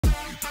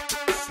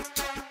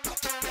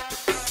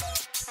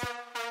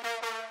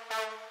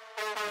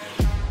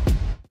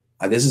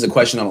This is a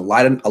question on a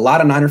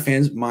lot of Niner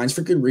fans' minds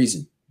for good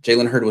reason.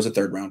 Jalen Hurd was a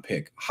third-round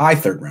pick, high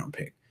third-round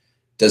pick.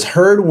 Does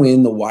Hurd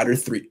win the wider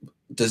three?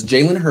 Does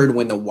Jalen Hurd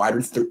win the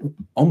wider three?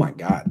 Oh my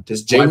God!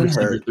 Does Jalen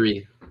Hurd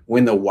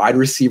win the wide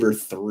receiver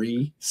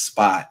 3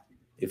 spot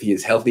if he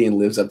is healthy and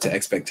lives up to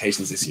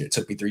expectations this year? It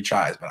took me 3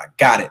 tries, but I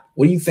got it.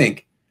 What do you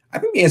think? I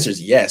think the answer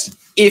is yes,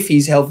 if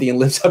he's healthy and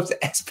lives up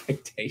to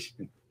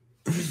expectations.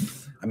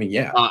 I mean,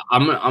 yeah.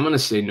 I'm gonna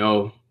say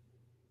no.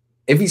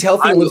 If he's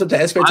healthy and lives up to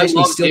expectations,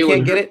 he still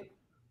can't get it.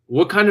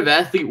 What kind of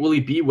athlete will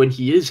he be when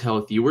he is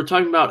healthy? We're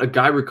talking about a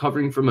guy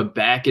recovering from a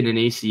back and an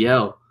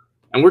ACL.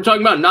 And we're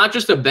talking about not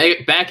just a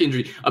back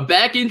injury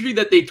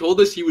that they told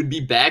us he would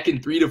be back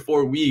in 3 to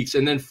 4 weeks,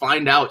 and then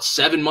find out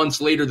 7 months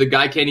later the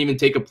guy can't even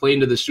take a plane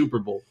to the Super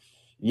Bowl.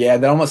 Yeah,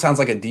 that almost sounds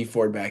like a D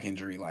Ford back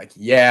injury. Like,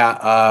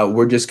 yeah,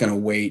 we're just going to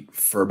wait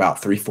for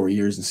about 3-4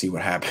 years and see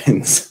what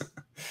happens.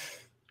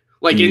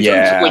 Like, in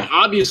terms of, like,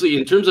 obviously,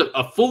 in terms of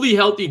a fully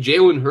healthy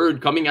Jalen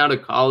Hurd coming out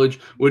of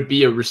college would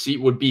be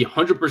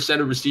 100%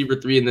 a receiver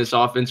 3 in this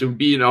offense. It would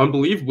be an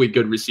unbelievably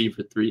good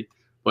receiver 3.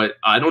 But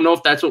I don't know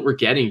if that's what we're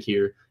getting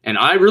here. And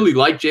I really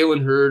like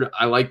Jalen Hurd.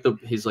 I like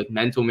his like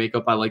mental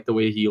makeup. I like the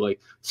way he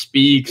like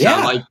speaks.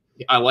 Yeah.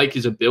 I like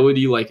his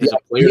ability, like as a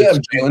player. Yeah,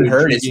 Jalen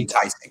Hurd is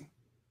enticing.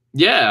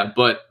 Yeah,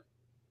 but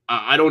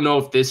I don't know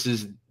if this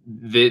is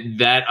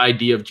that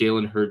idea of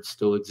Jalen Hurd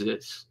still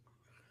exists.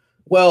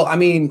 Well, I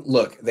mean,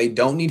 look, they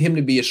don't need him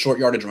to be a short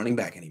yardage running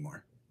back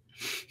anymore.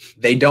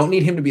 They don't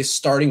need him to be a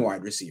starting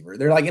wide receiver.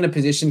 They're like in a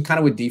position kind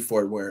of with D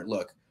Ford where,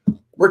 look,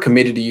 we're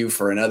committed to you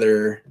for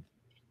another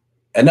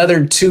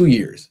 2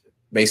 years,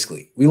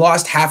 basically. We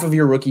lost half of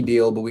your rookie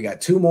deal, but we got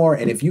 2 more.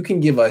 And if you can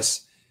give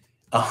us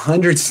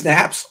 100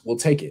 snaps, we'll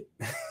take it.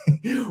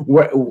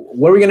 What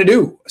are we going to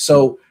do?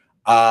 So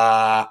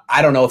I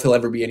don't know if he'll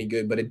ever be any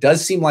good, but it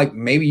does seem like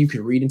maybe you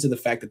could read into the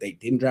fact that they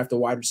didn't draft a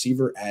wide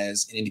receiver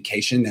as an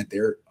indication that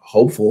they're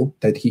hopeful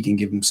that he can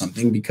give them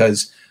something.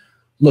 Because,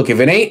 look, if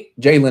it ain't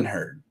Jalen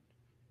Hurd,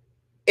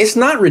 it's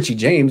not Richie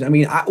James. I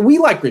mean, we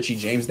like Richie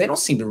James. They don't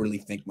seem to really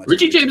think much.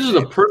 Richie James is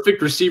a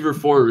perfect receiver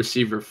 4,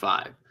 receiver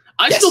 5.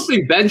 I still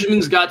think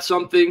Benjamin's got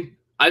something.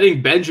 I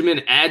think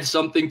Benjamin adds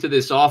something to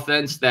this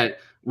offense that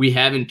we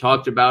haven't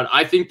talked about.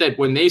 I think that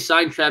when they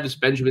signed Travis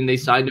Benjamin, they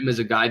signed him as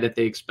a guy that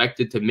they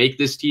expected to make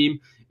this team,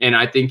 and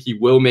I think he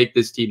will make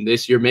this team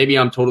this year. Maybe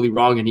I'm totally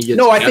wrong, and he gets.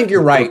 No, I think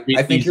you're right.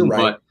 I think you're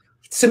right.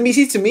 To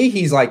me,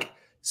 he's like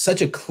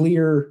such a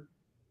clear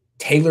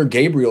Taylor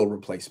Gabriel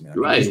replacement.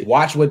 Right. Just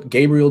watch what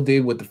Gabriel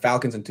did with the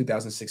Falcons in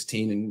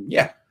 2016, and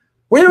yeah,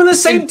 we're on the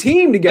same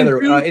team together.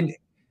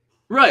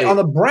 Right on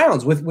the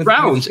Browns with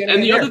Browns,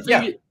 and the other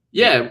thing.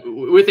 Yeah,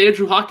 with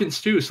Andrew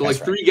Hawkins too. So, like,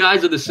 3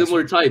 guys of the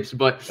similar types.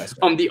 But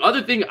the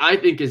other thing I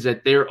think is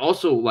that they're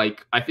also,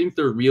 like, I think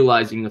they're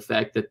realizing the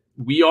fact that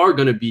we are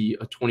going to be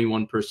a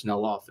 21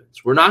 personnel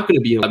offense. We're not going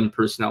to be an 11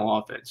 personnel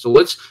offense.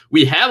 So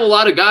we have a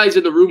lot of guys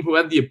in the room who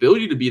have the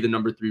ability to be the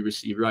number 3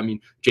 receiver. I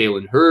mean,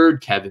 Jalen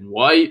Hurd, Kevin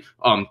White,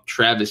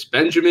 Travis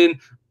Benjamin,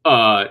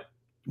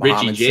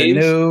 Richie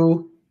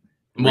James.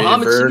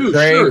 Mohamed Sanu,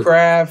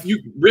 Craycraft.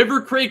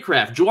 River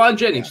Craycraft, Juwan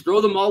Jennings,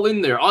 throw them all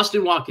in there.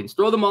 Austin Watkins,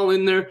 throw them all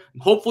in there.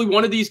 Hopefully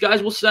one of these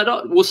guys will step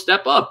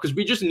up because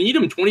we just need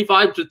them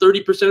 25 to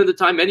 30% of the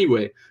time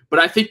anyway. But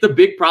I think the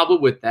big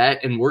problem with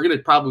that, and we're going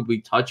to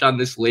probably touch on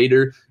this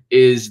later,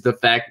 is the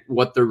fact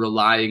what they're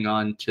relying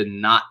on to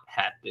not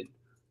happen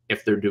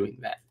if they're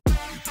doing that.